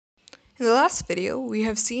In the last video, we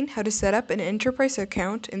have seen how to set up an enterprise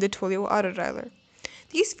account in the Twilio Auto Dialer.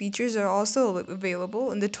 These features are also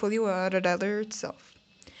available in the Twilio Auto Dialer itself.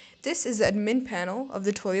 This is the admin panel of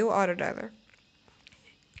the Twilio Auto Dialer.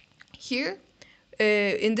 Here,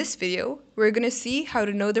 in this video, we're going to see how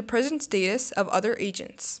to know the present status of other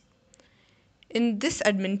agents. In this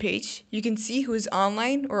admin page, you can see who is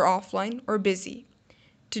online or offline or busy.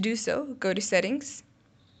 To do so, go to Settings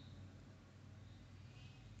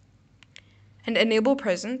and Enable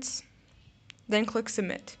Presence, then click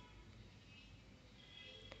Submit.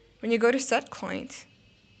 When you go to Set Client,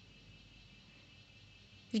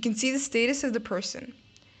 you can see the status of the person.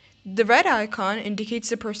 The red icon indicates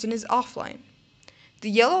the person is offline.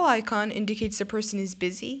 The yellow icon indicates the person is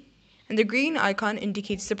busy, and the green icon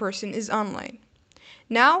indicates the person is online.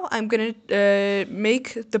 Now I'm going to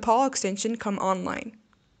make the Paul extension come online.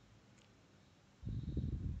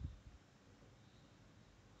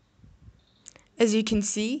 As you can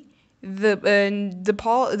see,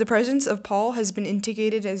 the presence of Paul has been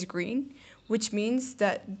indicated as green, which means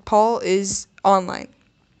that Paul is online.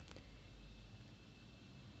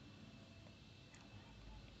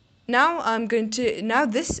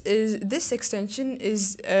 This extension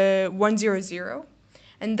is 100,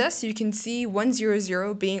 and thus you can see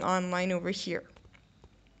 100 being online over here.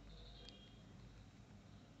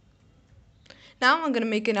 Now I'm going to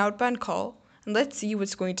make an outbound call, and let's see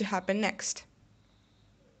what's going to happen next.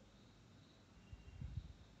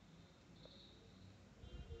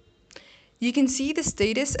 You can see the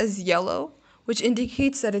status as yellow, which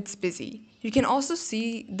indicates that it's busy. You can also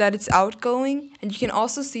see that it's outgoing, and you can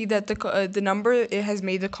also see that the number it has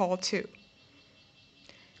made the call to.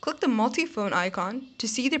 Click the multi-phone icon to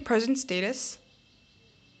see the present status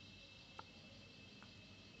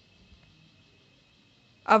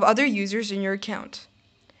of other users in your account.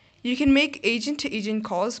 You can make agent-to-agent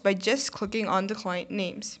calls by just clicking on the client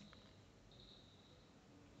names.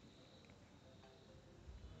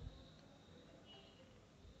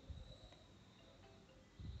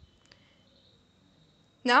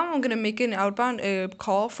 Now I'm going to make an outbound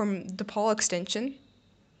call from the Paul extension.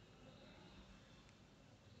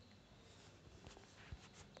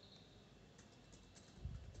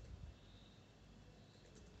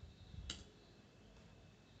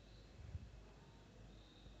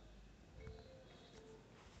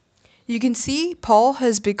 You can see Paul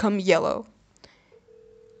has become yellow.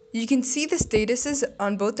 You can see the statuses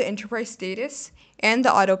on both the enterprise status and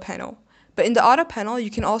the auto panel. But in the auto panel, you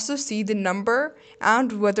can also see the number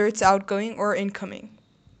and whether it's outgoing or incoming.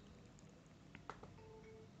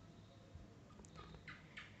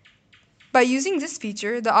 By using this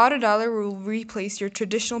feature, the Auto Dialer will replace your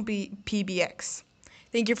traditional PBX.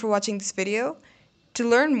 Thank you for watching this video. To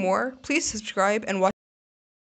learn more, please subscribe and watch